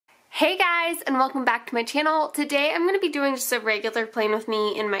Hey guys, and welcome back to my channel. Today I'm going to be doing just a regular plan with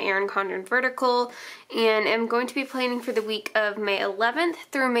me in my Erin Condren vertical, and I'm going to be planning for the week of May 11th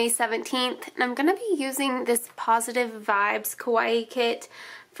through May 17th, and I'm going to be using this Positive Vibes Kawaii kit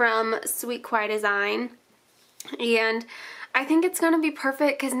from Sweet Kawaii Design, and I think it's going to be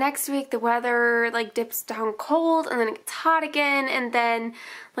perfect because next week the weather like dips down cold and then it gets hot again, and then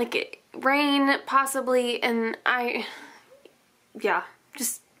like rain possibly, and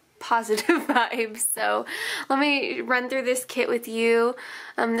just positive vibes. So let me run through this kit with you.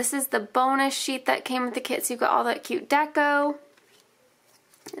 This is the bonus sheet that came with the kit, so you've got all that cute deco.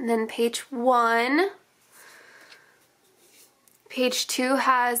 And then page 1. Page 2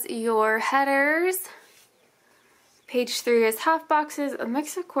 has your headers. Page 3 is half boxes, a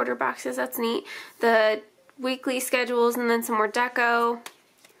mix of quarter boxes, that's neat. The weekly schedules, and then some more deco.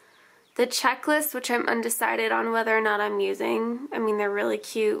 The checklist, which I'm undecided on whether or not I'm using. I mean, they're really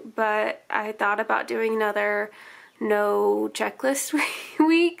cute, but I thought about doing another no checklist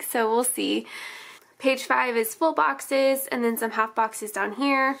week, so we'll see. Page 5 is full boxes, and then some half boxes down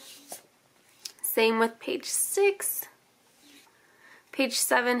here. Same with page 6. Page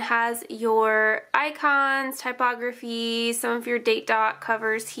 7 has your icons, typography, some of your date dot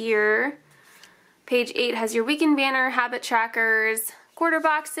covers here. Page 8 has your weekend banner, habit trackers, quarter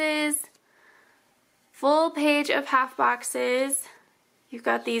boxes, full page of half boxes. You've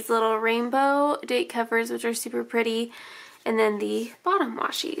got these little rainbow date covers, which are super pretty, and then the bottom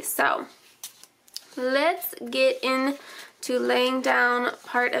washi. So let's get into laying down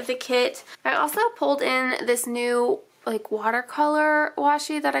part of the kit. I also pulled in this new like watercolor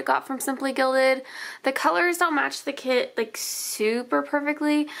washi that I got from Simply Gilded. The colors don't match the kit like super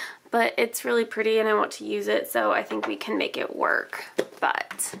perfectly, but it's really pretty and I want to use it, so I think we can make it work.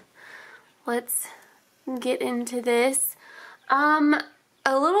 But let's get into this.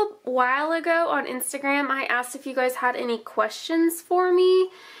 A little while ago on Instagram, I asked if you guys had any questions for me,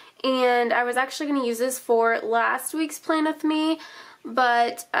 and I was actually going to use this for last week's plan with me,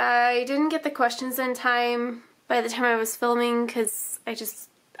 but I didn't get the questions in time by the time I was filming because I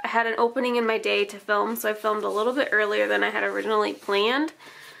had an opening in my day to film, so I filmed a little bit earlier than I had originally planned.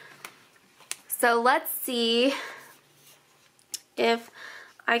 So let's see if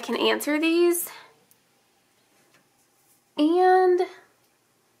I can answer these and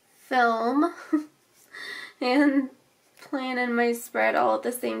film and plan in my spread all at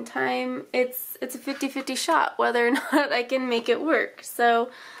the same time. It's a 50-50 shot whether or not I can make it work. So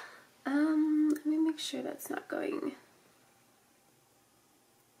let me make sure that's not going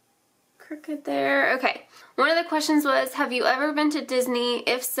crooked there. Okay. One of the questions was, have you ever been to Disney?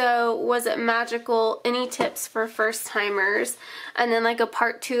 If so, was it magical? Any tips for first timers? And then like a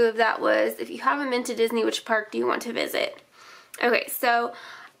part 2 of that was, if you haven't been to Disney, which park do you want to visit? Okay, so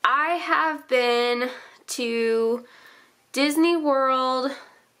I have been to Disney World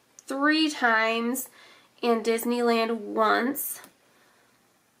 3 times and Disneyland once.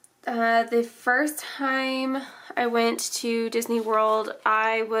 The first time I went to Disney World,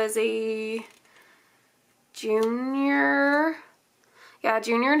 I was a junior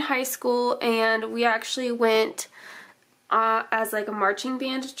in high school, and we actually went as like a marching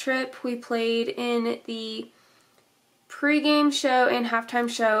band trip. We played in the pregame show and halftime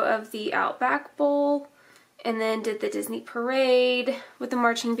show of the Outback Bowl, and then did the Disney parade with the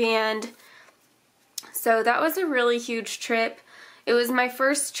marching band. So that was a really huge trip. It was my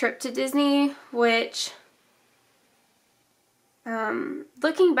first trip to Disney, which,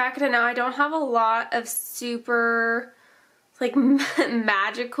 looking back at it now, I don't have a lot of super, like,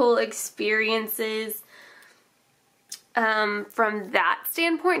 magical experiences from that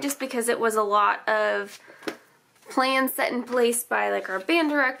standpoint, just because it was a lot of plans set in place by, like, our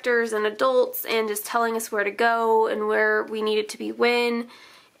band directors and adults, and just telling us where to go and where we needed to be when.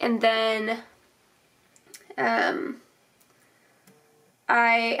 And then,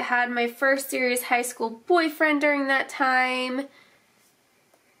 I had my first serious high school boyfriend during that time,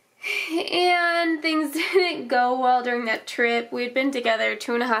 and things didn't go well during that trip. We had been together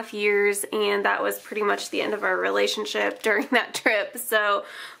 2.5 years, and that was pretty much the end of our relationship during that trip, so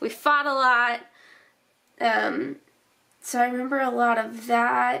we fought a lot. So I remember a lot of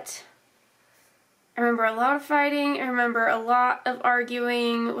that. I remember a lot of fighting. I remember a lot of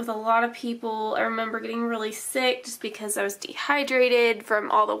arguing with a lot of people. I remember getting really sick just because I was dehydrated from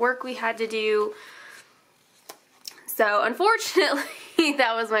all the work we had to do. So unfortunately,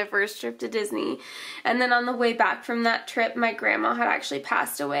 that was my first trip to Disney. And then on the way back from that trip, my grandma had actually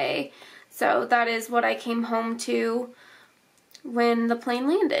passed away. So that is what I came home to when the plane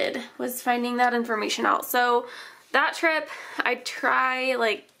landed, was finding that information out. So that trip, I try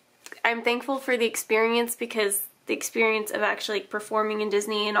like I'm thankful for the experience, because the experience of actually performing in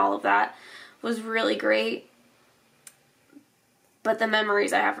Disney and all of that was really great. But the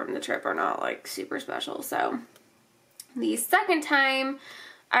memories I have from the trip are not like super special. So the second time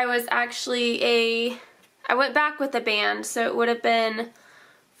I was actually I went back with the band, so it would have been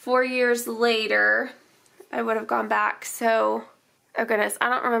 4 years later I would have gone back. So, oh goodness, I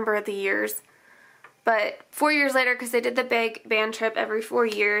don't remember the years. But 4 years later, because they did the big band trip every 4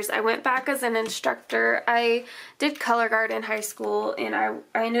 years, I went back as an instructor. I did color guard in high school, and I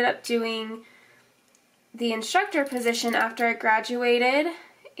ended up doing the instructor position after I graduated.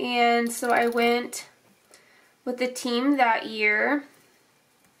 And so I went with the team that year.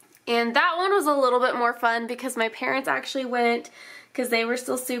 And that one was a little bit more fun because my parents actually went, because they were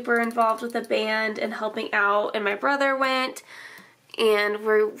still super involved with the band and helping out, and my brother went, and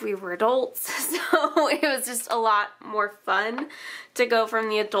we were adults, so it was just a lot more fun to go from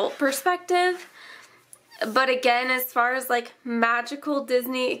the adult perspective. But again, as far as like magical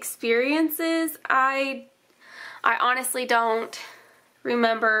Disney experiences, I honestly don't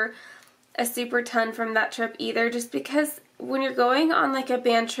remember a super ton from that trip either, just because when you're going on like a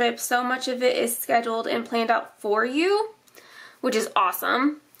band trip, so much of it is scheduled and planned out for you, which is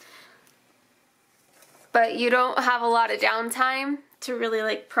awesome. But you don't have a lot of downtime to really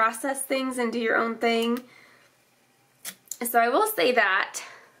like process things and do your own thing. So I will say that.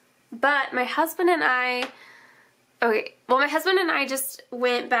 But my husband and I, my husband and I just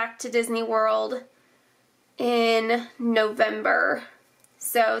went back to Disney World in November.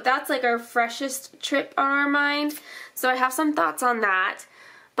 So that's like our freshest trip on our mind. So I have some thoughts on that.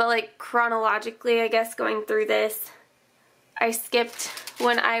 But like chronologically, I guess, going through this, I skipped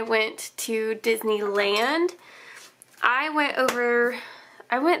when I went to Disneyland. I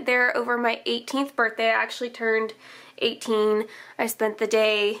went there over my 18th birthday. I actually turned 18. I spent the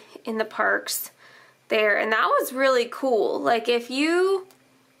day in the parks there, and that was really cool. Like, if you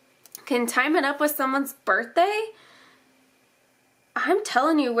can time it up with someone's birthday, I'm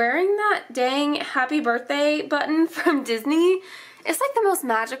telling you, wearing that dang happy birthday button from Disney is like the most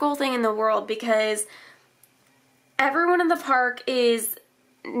magical thing in the world, because everyone in the park is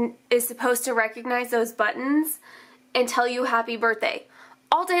supposed to recognize those buttons and tell you happy birthday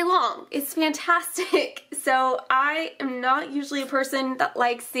all day long. It's fantastic. So I am not usually a person that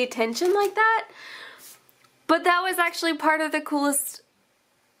likes the attention like that, but that was actually part of the coolest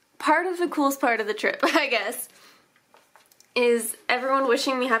part of the trip, I guess, is everyone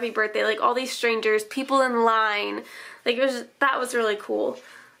wishing me happy birthday, like all these strangers, people in line. Like, that was really cool.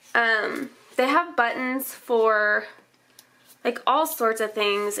 They have buttons for like all sorts of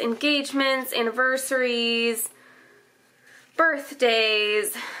things: engagements, anniversaries,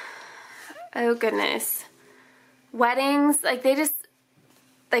 birthdays, oh goodness, weddings, like they just,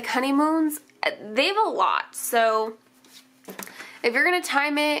 like honeymoons, they have a lot. So if you're gonna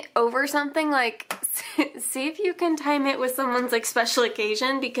time it over something, like see if you can time it with someone's like special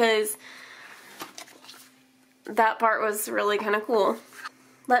occasion, because that part was really kind of cool.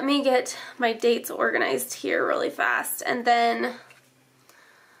 Let me get my dates organized here really fast. And then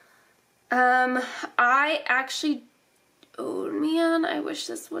I actually, oh man, I wish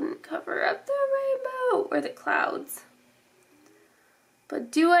this wouldn't cover up the rainbow or the clouds.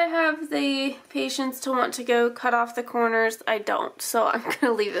 But do I have the patience to want to go cut off the corners? I don't, so I'm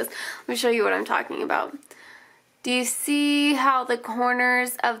gonna leave this. Let me show you what I'm talking about. Do you see how the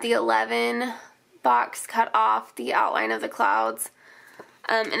corners of the 11 box cut off the outline of the clouds?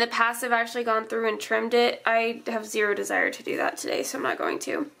 In the past, I've actually gone through and trimmed it. I have zero desire to do that today, so I'm not going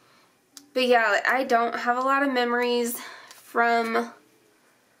to. But yeah, I don't have a lot of memories from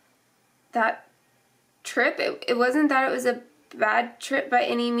that trip. It wasn't that it was a bad trip by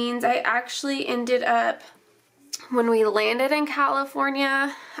any means. I actually ended up, when we landed in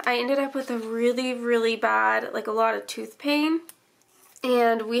California, I ended up with a really, really bad, like a lot of tooth pain.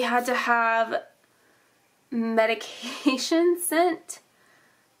 And we had to have medication sent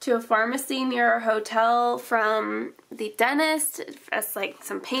to a pharmacy near our hotel from the dentist as like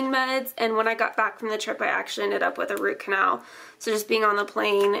some pain meds. And when I got back from the trip, I actually ended up with a root canal. So just being on the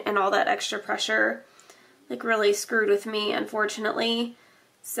plane and all that extra pressure like really screwed with me, unfortunately.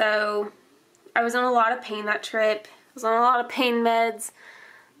 So I was in a lot of pain that trip. I was on a lot of pain meds.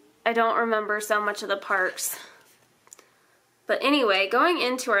 I don't remember so much of the parks. But anyway, going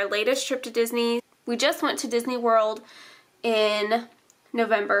into our latest trip to Disney, we just went to Disney World in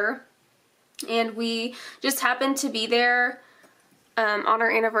November, and we just happened to be there on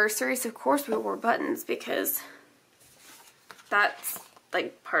our anniversary, so of course we wore buttons because that's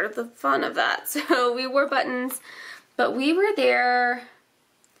like part of the fun of that. So we wore buttons, but we were there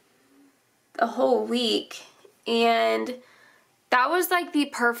a whole week, and that was like the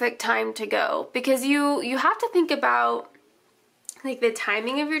perfect time to go, because you have to think about like the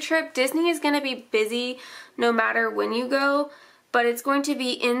timing of your trip. Disney is going to be busy no matter when you go, but it's going to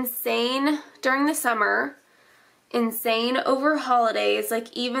be insane during the summer, insane over holidays.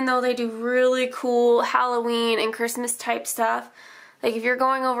 Like, even though they do really cool Halloween and Christmas type stuff, like if you're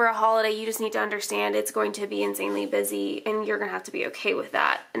going over a holiday, you just need to understand it's going to be insanely busy, and you're going to have to be okay with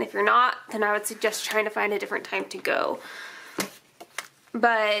that. And if you're not, then I would suggest trying to find a different time to go.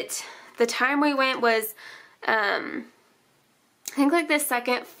 But the time we went was, I think like the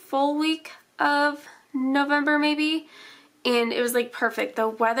second full week of November maybe, and it was like perfect. The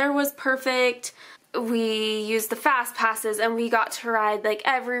weather was perfect. We used the fast passes, and we got to ride like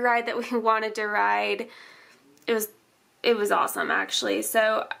every ride that we wanted to ride. It was awesome, actually.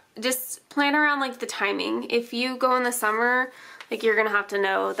 So just plan around like the timing. If you go in the summer, like, you're gonna have to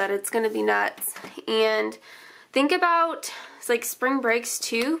know that it's gonna be nuts. And think about like spring breaks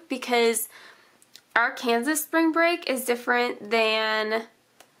too, because our Kansas spring break is different than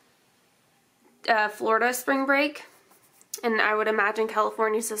Florida spring break, and I would imagine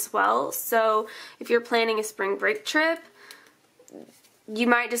California's as well. So if you're planning a spring break trip, you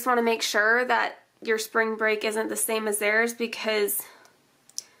might just want to make sure that your spring break isn't the same as theirs, because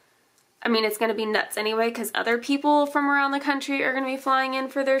I mean, it's going to be nuts anyway, because other people from around the country are going to be flying in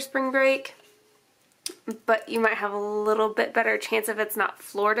for their spring break. But you might have a little bit better chance if it's not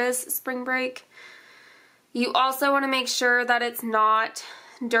Florida's spring break. You also want to make sure that it's not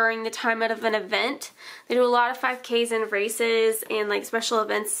during the time of an event. They do a lot of 5Ks and races and like special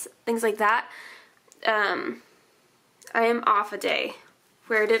events, things like that. I am off a day.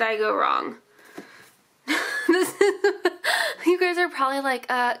 Where did I go wrong? You guys are probably like,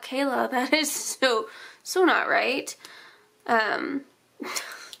 Kayla, that is so not right.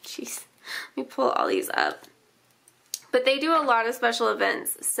 Jeez. Let me pull all these up. But they do a lot of special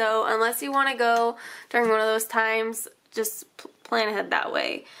events, so unless you want to go during one of those times, just plan ahead that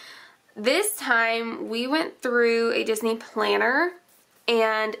way. This time, we went through a Disney planner,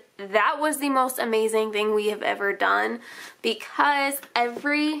 and that was the most amazing thing we have ever done, because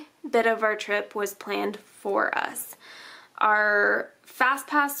every bit of our trip was planned for us. Our Fast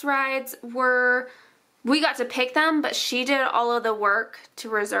Pass rides were, we got to pick them, but she did all of the work to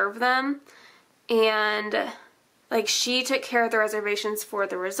reserve them. And like, she took care of the reservations for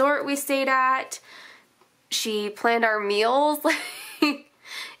the resort we stayed at. She planned our meals.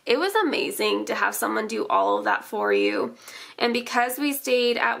 It was amazing to have someone do all of that for you. And because we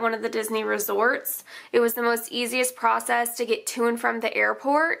stayed at one of the Disney resorts, it was the most easiest process to get to and from the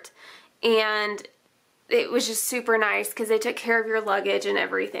airport. And it was just super nice because they took care of your luggage and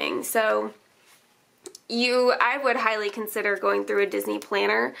everything. So I would highly consider going through a Disney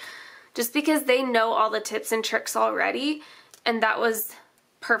planner, just because they know all the tips and tricks already, and that was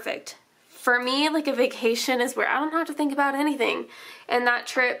perfect. For me, like, a vacation is where I don't have to think about anything, and that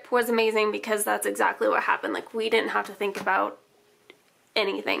trip was amazing because that's exactly what happened. Like, we didn't have to think about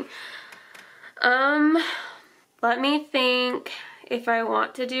anything. Let me think if I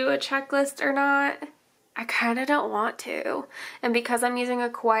want to do a checklist or not. I kind of don't want to, and because I'm using a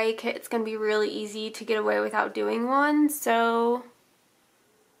Kawaii kit, it's going to be really easy to get away without doing one, so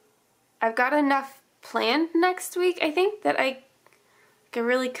I've got enough planned next week, I think, that I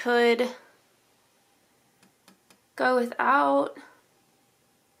really could go without.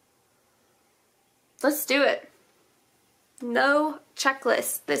 Let's do it. No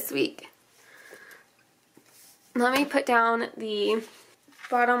checklist this week. Let me put down the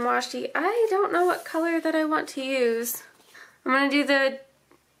bottom washi. I don't know what color that I want to use. I'm gonna do the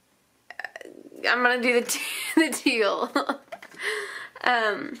the teal.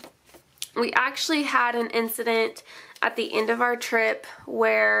 We actually had an incident at the end of our trip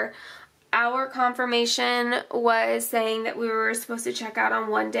where our confirmation was saying that we were supposed to check out on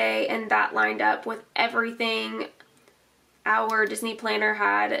one day, and that lined up with everything our Disney planner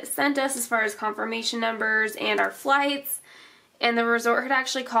had sent us as far as confirmation numbers and our flights. And the resort had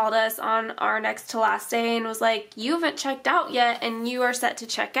actually called us on our next to last day and was like, you haven't checked out yet and you are set to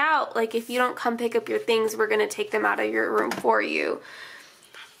check out. Like, if you don't come pick up your things, we're going to take them out of your room for you.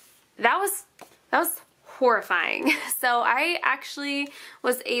 That was horrifying. So I actually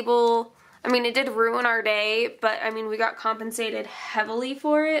was able, I mean, it did ruin our day, but I mean, we got compensated heavily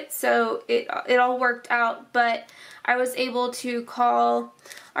for it. So it all worked out, but I was able to call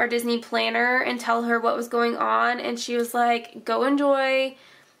our Disney planner and tell her what was going on, and she was like, go enjoy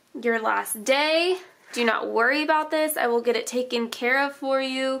your last day. Do not worry about this. I will get it taken care of for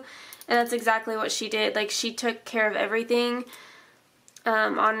you. And that's exactly what she did. Like, she took care of everything.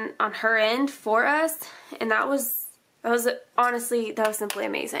 on her end for us, and that was honestly, that was simply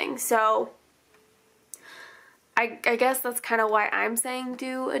amazing. So I guess that's kind of why I'm saying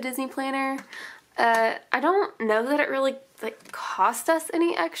do a Disney planner. I don't know that it really like cost us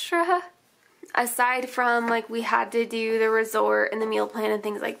any extra, aside from like we had to do the resort and the meal plan and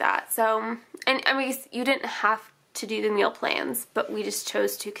things like that. So, and I mean, you didn't have to do the meal plans, but we just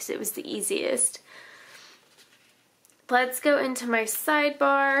chose to because it was the easiest. Let's go into my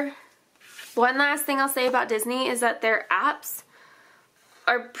sidebar. One last thing I'll say about Disney is that their apps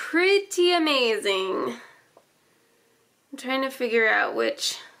are pretty amazing. I'm trying to figure out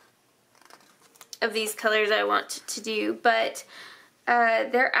which of these colors I want to do, but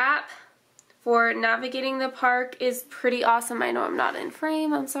their app for navigating the park is pretty awesome. I know I'm not in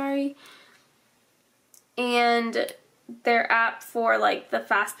frame, I'm sorry. And their app for like the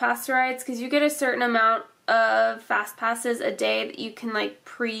fast pass rides, because you get a certain amount of fast passes a day that you can like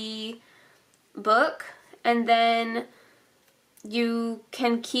pre-book, and then you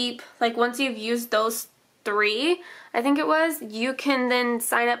can keep, like once you've used those 3, I think it was, you can then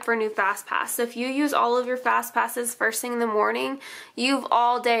sign up for a new fast pass. So if you use all of your fast passes first thing in the morning, you've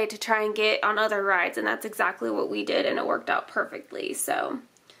all day to try and get on other rides, and that's exactly what we did, and it worked out perfectly. So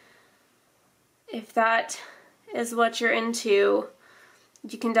if that is what you're into,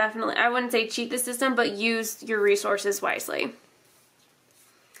 you can definitely, I wouldn't say cheat the system, but use your resources wisely.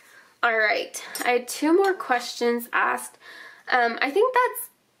 Alright, I had 2 more questions asked. I think that's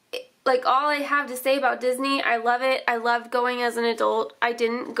like all I have to say about Disney. I love it. I loved going as an adult. I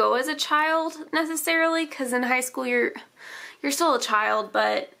didn't go as a child necessarily, because in high school you're still a child,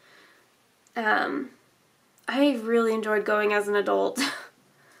 but I really enjoyed going as an adult.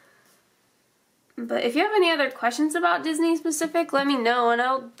 But if you have any other questions about Disney specific, let me know, and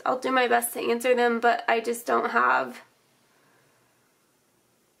I'll do my best to answer them, but I just don't have,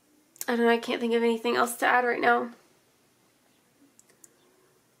 I don't know, I can't think of anything else to add right now.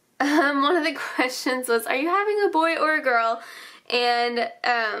 One of the questions was, are you having a boy or a girl? And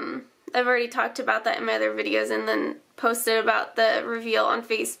I've already talked about that in my other videos, and then posted about the reveal on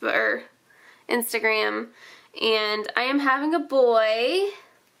Facebook or Instagram. And I am having a boy.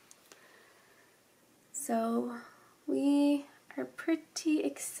 So we are pretty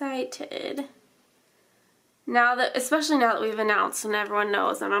excited. Now that, especially now that we've announced and everyone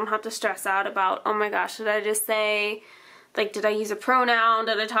knows, and I don't have to stress out about, oh my gosh, did I just say, like, did I use a pronoun?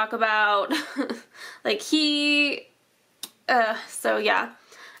 Did I talk about, like, he? So yeah,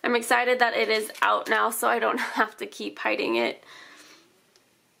 I'm excited that it is out now, so I don't have to keep hiding it.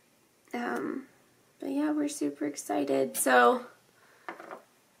 But yeah, we're super excited. So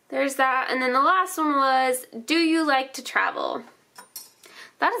there's that. And then the last one was, do you like to travel?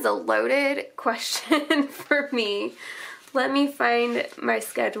 That is a loaded question for me. Let me find my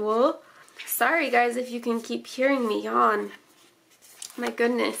schedule. Sorry guys if you can keep hearing me yawn. My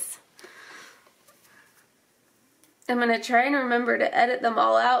goodness. I'm going to try and remember to edit them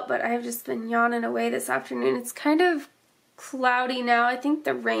all out, but I have just been yawning away this afternoon. It's kind of cloudy now. I think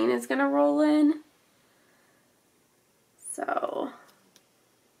the rain is going to roll in. So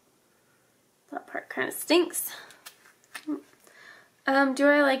that part kind of stinks. Do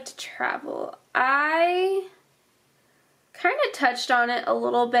I like to travel? I kind of touched on it a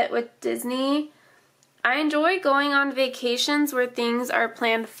little bit with Disney. I enjoy going on vacations where things are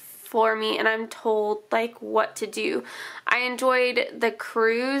planned for me and I'm told like what to do. I enjoyed the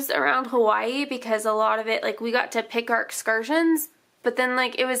cruise around Hawaii because a lot of it, like, we got to pick our excursions, but then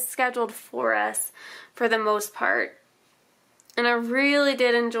like it was scheduled for us for the most part. And I really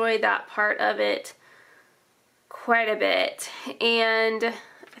did enjoy that part of it quite a bit. And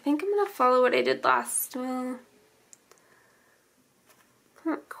I think I'm going to follow what I did last. Well, I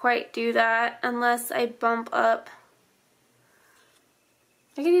can't quite do that unless I bump up.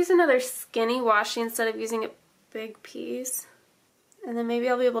 I could use another skinny washi instead of using a big piece. And then maybe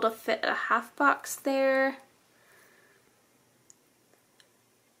I'll be able to fit a half box there.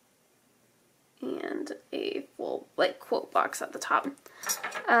 And a full, like, quote box at the top.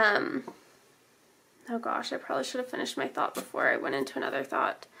 Oh gosh, I probably should have finished my thought before I went into another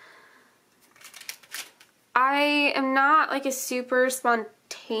thought. I am not like a super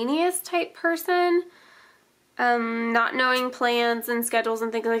spontaneous type person. Not knowing plans and schedules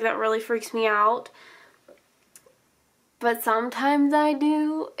and things like that really freaks me out. But sometimes I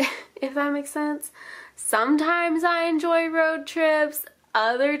do, if that makes sense. Sometimes I enjoy road trips.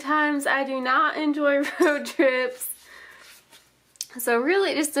 Other times I do not enjoy road trips. So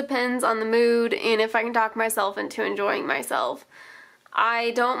really it just depends on the mood and if I can talk myself into enjoying myself.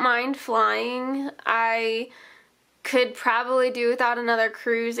 I don't mind flying. I could probably do without another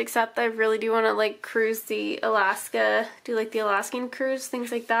cruise, except I really do want to like cruise the Alaska, do like the Alaskan cruise,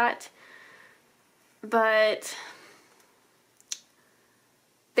 things like that. But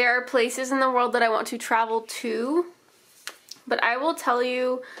there are places in the world that I want to travel to. But I will tell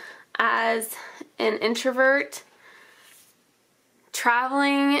you, as an introvert,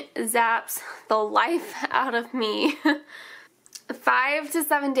 traveling zaps the life out of me. 5 to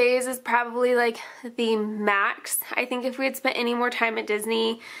 7 days is probably like the max. I think if we had spent any more time at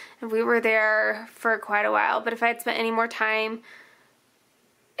Disney, and we were there for quite a while, but if I had spent any more time,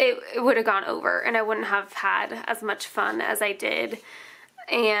 it would have gone over and I wouldn't have had as much fun as I did.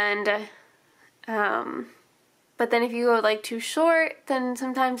 And but then if you go like too short, then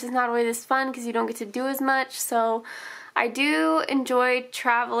sometimes it's not always as fun because you don't get to do as much. So I do enjoy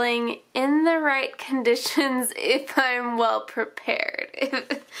traveling in the right conditions if I'm well prepared,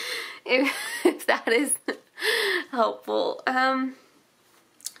 if that is helpful. Trying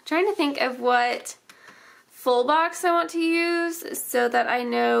to think of what full box I want to use so that I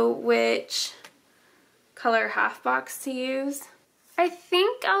know which color half box to use. I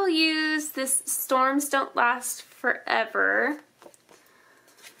think I'll use this Storms Don't Last Forever.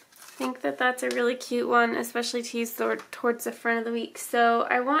 I think that that's a really cute one, especially to use towards the front of the week. So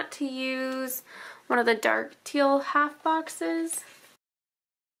I want to use one of the dark teal half boxes.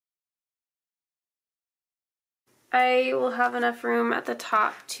 I will have enough room at the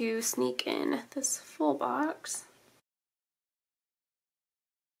top to sneak in this full box.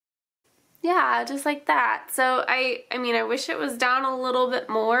 Yeah, just like that. So I mean, I wish it was down a little bit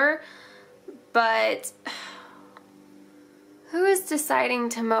more, but who is deciding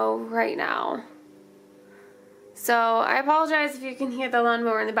to mow right now? So I apologize if you can hear the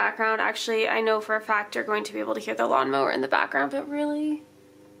lawnmower in the background. Actually, I know for a fact you're going to be able to hear the lawnmower in the background, but really?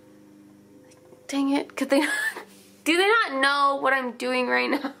 Dang it, could they not, do they not know what I'm doing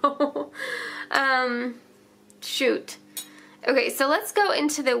right now? Shoot. Okay, so let's go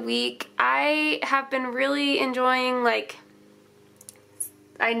into the week. I have been really enjoying, like,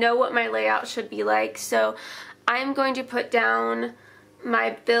 I know what my layout should be like, so I'm going to put down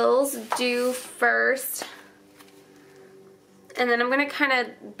my bills due first, and then I'm going to kind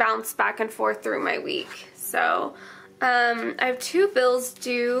of bounce back and forth through my week. So I have 2 bills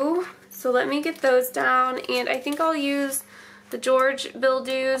due, so let me get those down, and I think I'll use the George bill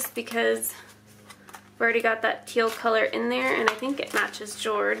dues because I've already got that teal color in there, and I think it matches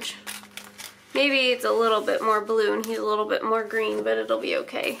George. Maybe it's a little bit more blue and he's a little bit more green, but it'll be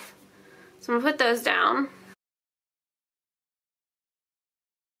okay. So I'm going to put those down.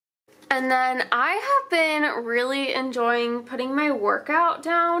 And then I have been really enjoying putting my workout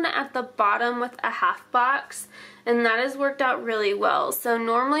down at the bottom with a half box, and that has worked out really well. So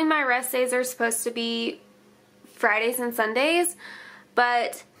normally my rest days are supposed to be Fridays and Sundays,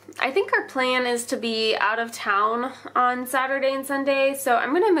 but I think our plan is to be out of town on Saturday and Sunday, so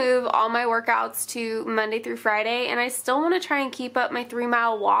I'm going to move all my workouts to Monday through Friday, and I still want to try and keep up my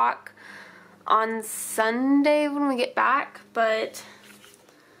 3-mile walk on Sunday when we get back, but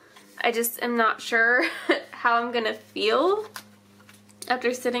I just am not sure how I'm going to feel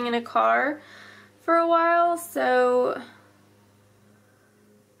after sitting in a car for a while, so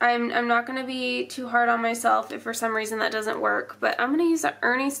I'm not going to be too hard on myself if for some reason that doesn't work, but I'm going to use the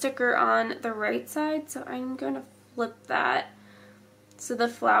Ernie sticker on the right side, so I'm going to flip that so the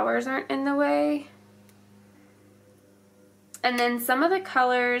flowers aren't in the way. And then some of the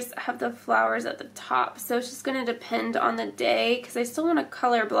colors have the flowers at the top, so it's just going to depend on the day because I still want a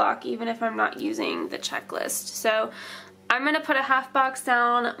color block even if I'm not using the checklist. So I'm going to put a half box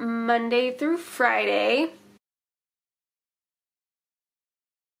down Monday through Friday.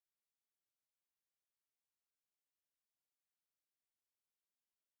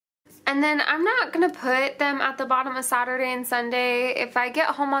 And then I'm not going to put them at the bottom of Saturday and Sunday. If I get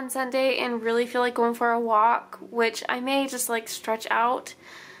home on Sunday and really feel like going for a walk, which I may just like stretch out,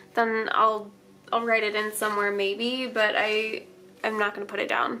 then I'll write it in somewhere maybe, but I'm not going to put it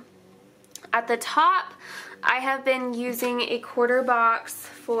down. At the top, I have been using a quarter box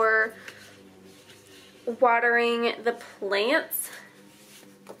for watering the plants.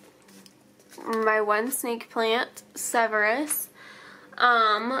 My one snake plant, Severus.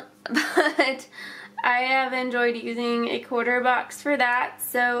 But I have enjoyed using a quarter box for that,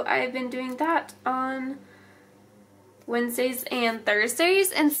 so I've been doing that on Wednesdays and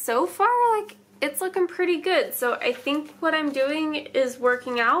Thursdays, and so far, like, it's looking pretty good. So I think what I'm doing is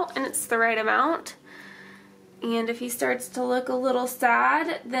working out, and it's the right amount. And if he starts to look a little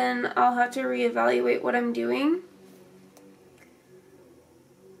sad, then I'll have to reevaluate what I'm doing.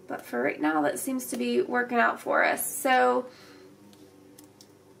 But for right now, that seems to be working out for us. So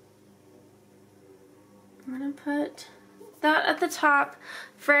I'm going to put that at the top.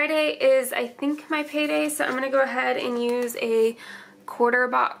 Friday is, I think, my payday, so I'm going to go ahead and use a quarter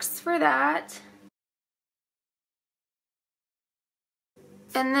box for that.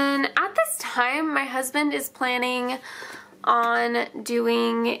 And then at this time, my husband is planning on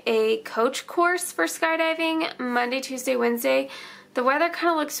doing a coach course for skydiving Monday, Tuesday, Wednesday. The weather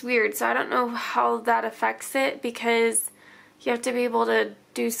kind of looks weird, so I don't know how that affects it, because you have to be able to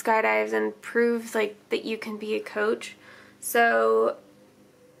do skydives and prove like that you can be a coach. So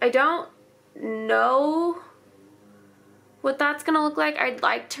I don't know what that's gonna look like. I'd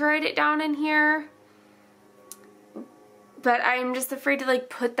like to write it down in here, but I'm just afraid to like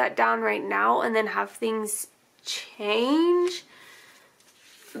put that down right now and then have things change.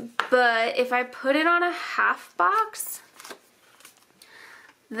 But if I put it on a half box,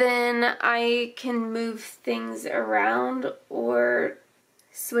 then I can move things around or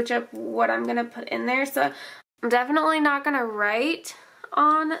switch up what I'm gonna put in there. So I'm definitely not gonna write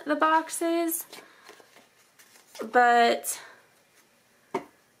on the boxes, but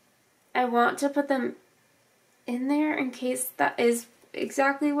I want to put them in there in case that is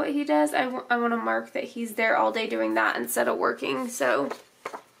exactly what he does. I want to mark that he's there all day doing that instead of working. So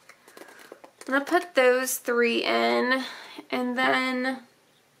I'm gonna put those 3 in, and then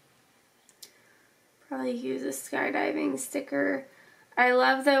probably use a skydiving sticker. I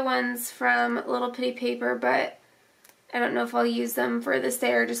love the ones from Little Pittie Paper, but I don't know if I'll use them for this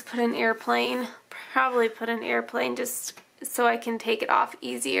day or just put an airplane. Probably put an airplane just so I can take it off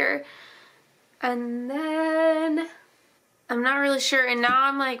easier. And then I'm not really sure, and now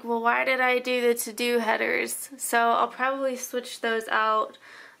I'm like, well, why did I do the to-do headers? So I'll probably switch those out,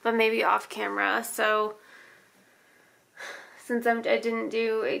 but maybe off camera. So since I didn't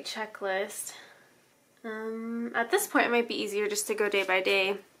do a checklist, at this point it might be easier just to go day by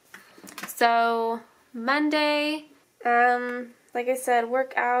day. So Monday, like I said,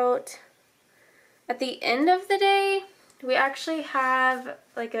 workout. At the end of the day, we actually have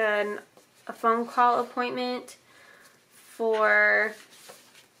like a phone call appointment for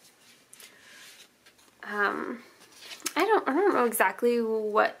I don't know exactly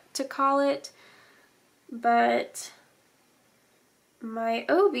what to call it, but my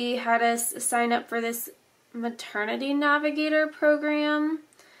OB had us sign up for this maternity navigator program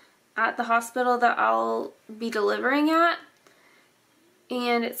at the hospital that I'll be delivering at.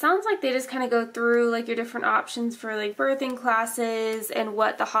 And it sounds like they just kind of go through like your different options for like birthing classes and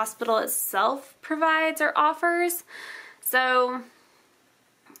what the hospital itself provides or offers. So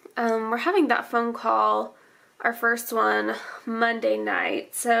we're having that phone call, our first one, Monday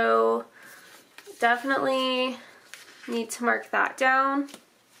night. So definitely need to mark that down.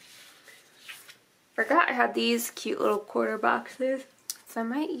 Forgot I had these cute little quarter boxes. So I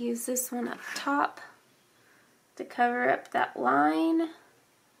might use this one up top to cover up that line.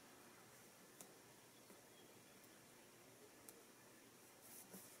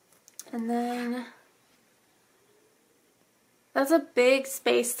 And then that's a big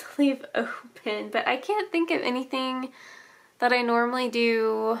space to leave open, but I can't think of anything that I normally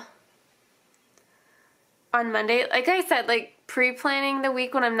do on Monday. Like I said, like pre-planning the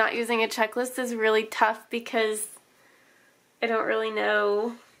week when I'm not using a checklist is really tough because I don't really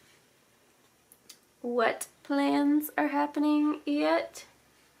know what plans are happening yet.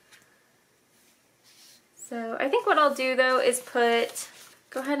 So I think what I'll do though is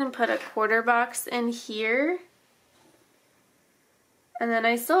go ahead and put a quarter box in here. And then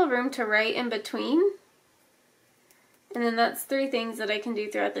I still have room to write in between. And then that's 3 things that I can do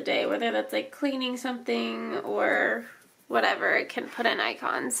throughout the day, whether that's like cleaning something or whatever. I can put in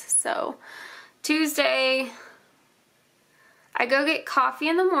icons. So Tuesday, I go get coffee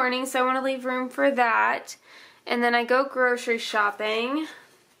in the morning, so I want to leave room for that. And then I go grocery shopping.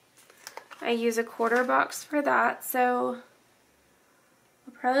 I use a quarter box for that, so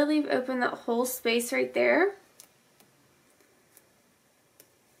I'll probably leave open that whole space right there.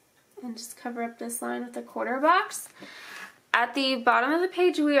 And just cover up this line with a quarter box. At the bottom of the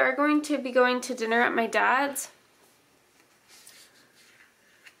page, we are going to be going to dinner at my dad's.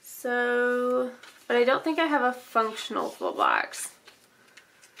 So, but I don't think I have a functional full box.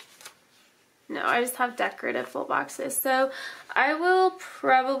 No, I just have decorative full boxes. So I will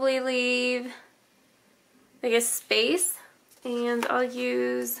probably leave like a space, and I'll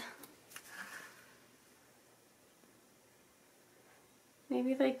use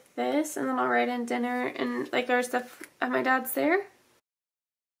maybe like this, and then I'll write in dinner and like our stuff at my dad's there.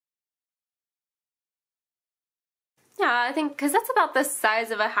 Yeah, Yeah, I think because that's about the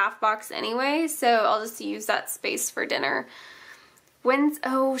size of a half box anyway, so I'll just use that space for dinner.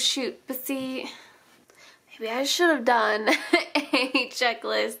 Oh shoot, but see, maybe I should have done a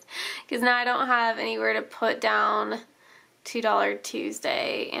checklist because now I don't have anywhere to put down $2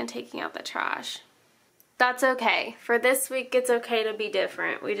 Tuesday and taking out the trash. That's okay. For this week, it's okay to be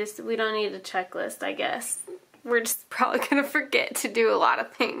different. We don't need a checklist, I guess. We're just probably gonna forget to do a lot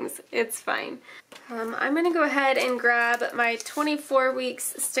of things. It's fine. I'm gonna go ahead and grab my 24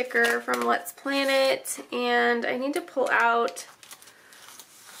 weeks sticker from Let's Plan It, and I need to pull out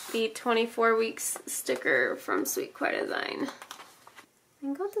the 24 weeks sticker from Sweet Kawaii Design. I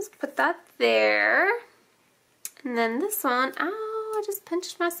think I'll just put that there. And then this one, ow, I just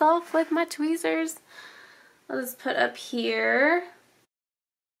pinched myself with my tweezers. I'll just put up here.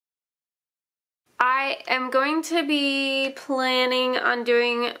 I am going to be planning on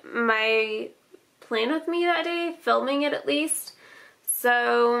doing my plan with me that day, filming it at least.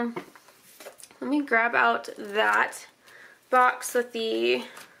 So let me grab out that box with the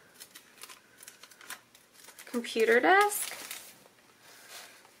computer desk.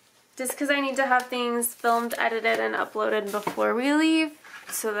 Just because I need to have things filmed, edited, and uploaded before we leave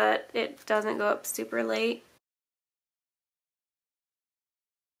so that it doesn't go up super late.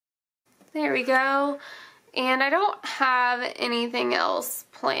 There we go. And I don't have anything else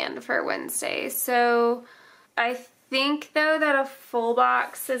planned for Wednesday. So I think though that a full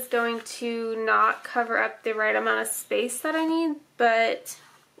box is going to not cover up the right amount of space that I need, but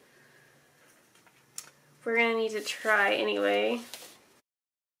we're gonna need to try anyway.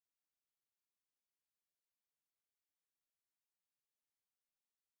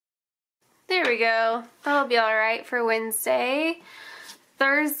 There we go. That'll be alright for Wednesday.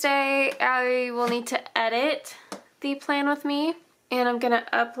 Thursday, I will need to edit the plan with me, and I'm gonna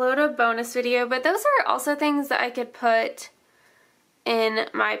upload a bonus video, but those are also things that I could put in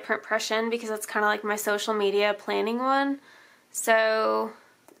my print impression because it's kind of like my social media planning one. So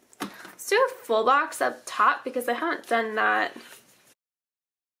let's do a full box up top because I haven't done that.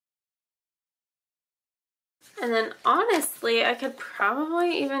 And then honestly, I could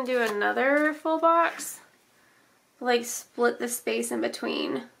probably even do another full box. Like split the space in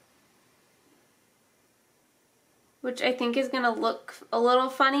between, which I think is gonna look a little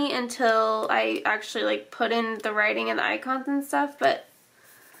funny until I actually like put in the writing and the icons and stuff, but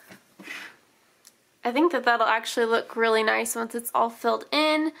I think that that'll actually look really nice once it's all filled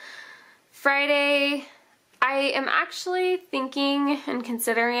in. Friday, I am actually thinking and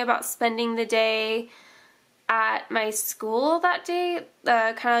considering about spending the day at my school that day,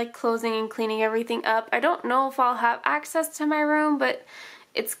 kind of like closing and cleaning everything up. I don't know if I'll have access to my room, but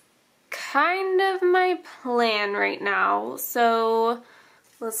it's kind of my plan right now, so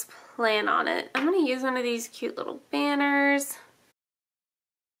let's plan on it. I'm going to use one of these cute little banners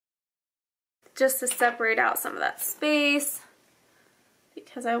just to separate out some of that space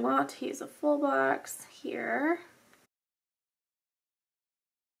because I want to use a full box here.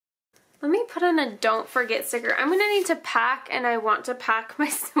 Let me put in a don't forget sticker. I'm gonna need to pack, and I want to pack my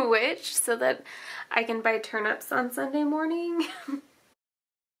Switch so that I can buy turnips on Sunday morning.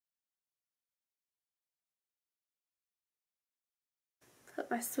 Put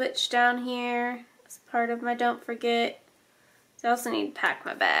my Switch down here as part of my don't forget. I also need to pack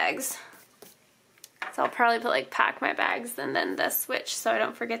my bags. So I'll probably put like pack my bags and then the Switch so I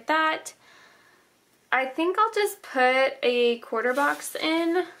don't forget that. I think I'll just put a quarter box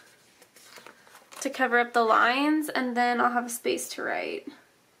in to cover up the lines, and then I'll have a space to write.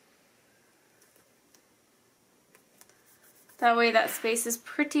 That way that space is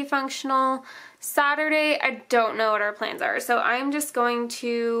pretty functional. Saturday, I don't know what our plans are, so I'm just going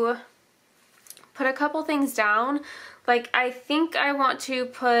to put a couple things down. Like, I think I want to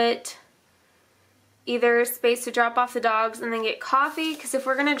put either space to drop off the dogs and then get coffee, because if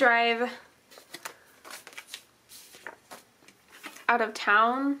we're gonna drive out of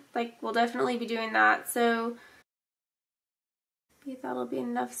town, like, we'll definitely be doing that, so maybe that'll be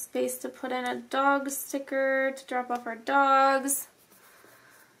enough space to put in a dog sticker to drop off our dogs,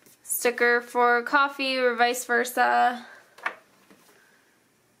 sticker for coffee or vice versa.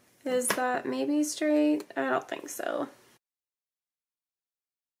 Is that maybe straight? I don't think so.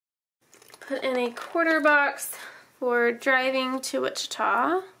 Put in a quarter box for driving to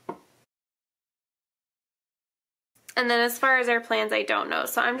Wichita. And then as far as our plans, I don't know.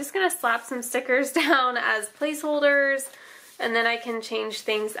 So I'm just going to slap some stickers down as placeholders, and then I can change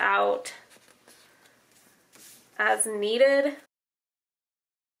things out as needed.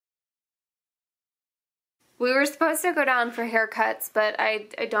 We were supposed to go down for haircuts, but I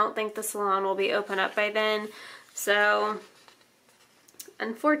don't think the salon will be open up by then. So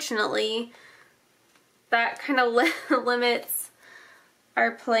unfortunately, that kind of limits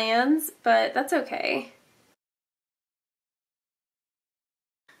our plans, but that's okay.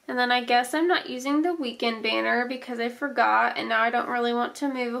 And then I guess I'm not using the weekend banner because I forgot, and now I don't really want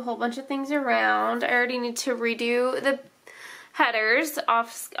to move a whole bunch of things around. I already need to redo the headers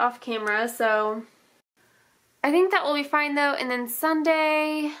off camera, so I think that will be fine though. And then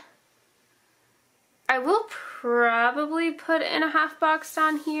Sunday, I will probably put in a half box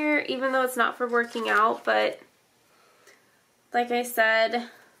on here, even though it's not for working out, but like I said,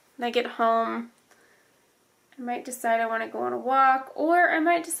 when I get home, I might decide I want to go on a walk, or I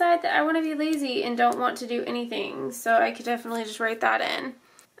might decide that I want to be lazy and don't want to do anything, so I could definitely just write that in.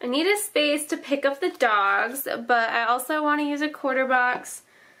 I need a space to pick up the dogs, but I also want to use a quarter box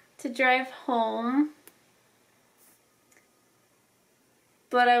to drive home.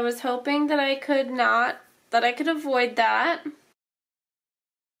 But I was hoping that I could avoid that.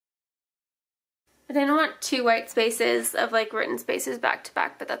 I didn't want 2 white spaces of like written spaces back to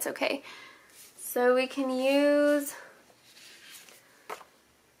back, but that's okay. So we can use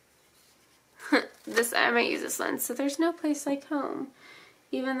this. I might use this one. So there's no place like home.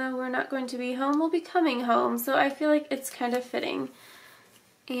 Even though we're not going to be home, we'll be coming home. So I feel like it's kind of fitting.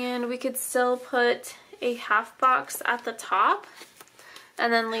 And we could still put a half box at the top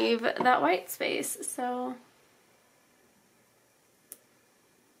and then leave that white space. So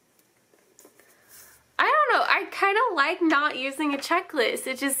I don't know, I kind of like not using a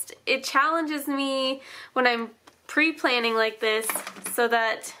checklist. It challenges me when I'm pre-planning like this so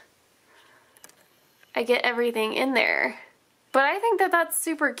that I get everything in there. But I think that that's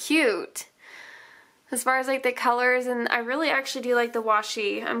super cute as far as like the colors, and I really actually do like the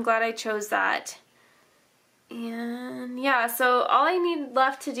washi. I'm glad I chose that. And yeah, so all I need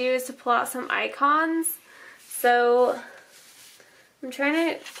left to do is to pull out some icons. So I'm trying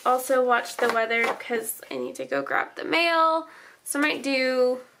to also watch the weather because I need to go grab the mail. So I might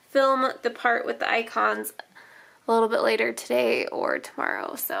film the part with the icons a little bit later today or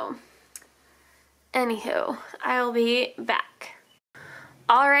tomorrow. So anywho, I'll be back.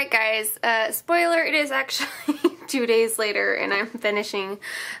 Alright guys, spoiler, it is actually 2 days later and I'm finishing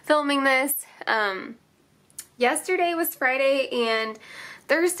filming this. Yesterday was Friday, and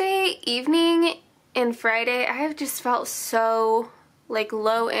Thursday evening and Friday I have just felt so like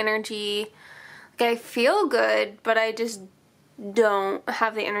low energy. Like I feel good, but I just don't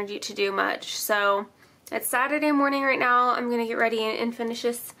have the energy to do much. So it's Saturday morning right now. I'm gonna get ready and finish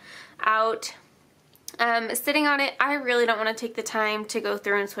this out. Sitting on it, I really don't want to take the time to go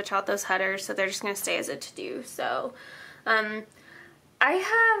through and switch out those headers, so they're just going to stay as a to-do. So I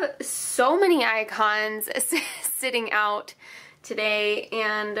have so many icons sitting out today,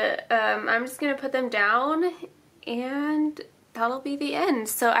 and I'm just going to put them down, and that'll be the end.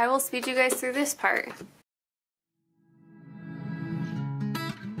 So I will speed you guys through this part.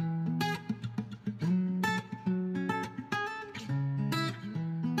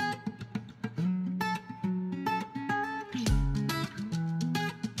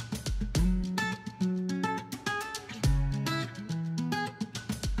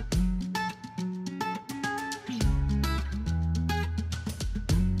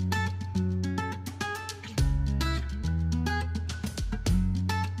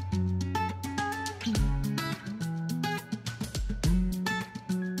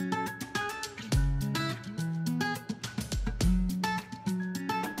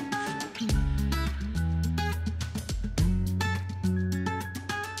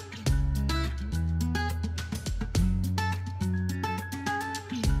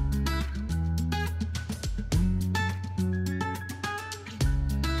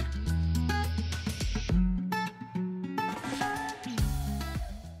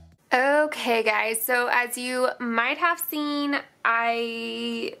 Okay guys, so as you might have seen,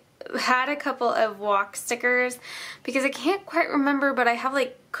 I had a couple of walk stickers because I can't quite remember, but I have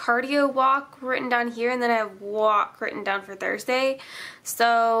like cardio walk written down here and then I have walk written down for Thursday.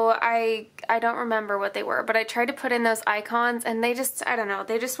 So I don't remember what they were, but I tried to put in those icons and they just, I don't know,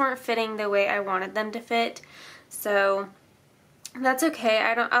 they just weren't fitting the way I wanted them to fit. So that's okay.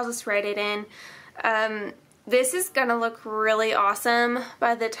 I'll just write it in. This is gonna look really awesome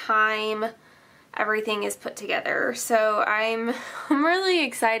by the time everything is put together. So I'm really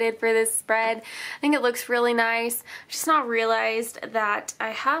excited for this spread. I think it looks really nice. I just now realized that I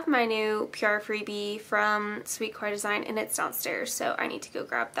have my new PR freebie from Sweet Kawaii Design and it's downstairs, so I need to go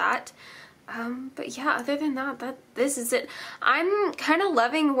grab that. But yeah, other than that, this is it. I'm kind of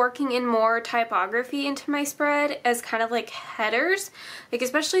loving working in more typography into my spread as kind of like headers, like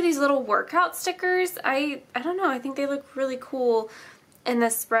especially these little workout stickers. I don't know, I think they look really cool in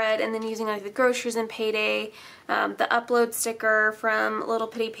this spread, and then using like the grocers and Payday, the upload sticker from Little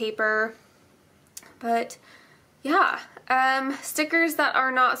Pittie Paper. But yeah, stickers that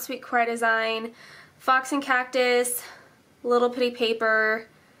are not Sweet Kawaii design: Fox and Cactus, Little Pittie Paper,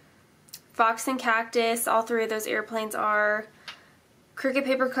 Fox and Cactus, all three of those airplanes are, Cricket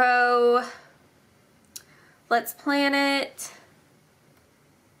Paper Co., Let's Planet,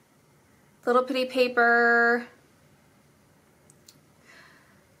 Little Pittie Paper,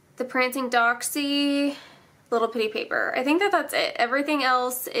 the Prancing Doxy, Little Pittie Paper. I think that that's it. Everything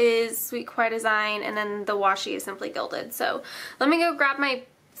else is Sweet Kawaii design, and then the washi is Simply Gilded. So let me go grab my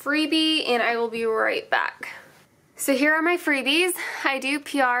freebie and I will be right back. So here are my freebies. I do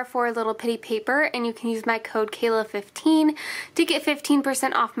PR for Little Pittie Paper, and you can use my code Kayla15 to get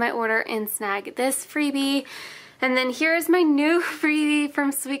 15% off my order and snag this freebie. And then here's my new freebie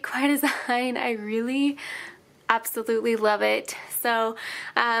from Sweet Kawaii Design. I really absolutely love it. So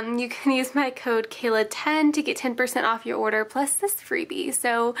you can use my code Kayla10 to get 10% off your order plus this freebie.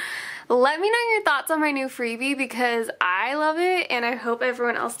 So let me know your thoughts on my new freebie, because I love it and I hope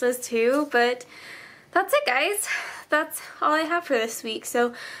everyone else does too. But that's it, guys. That's all I have for this week.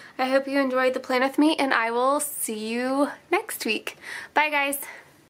 So I hope you enjoyed the plan with me, and I will see you next week. Bye, guys.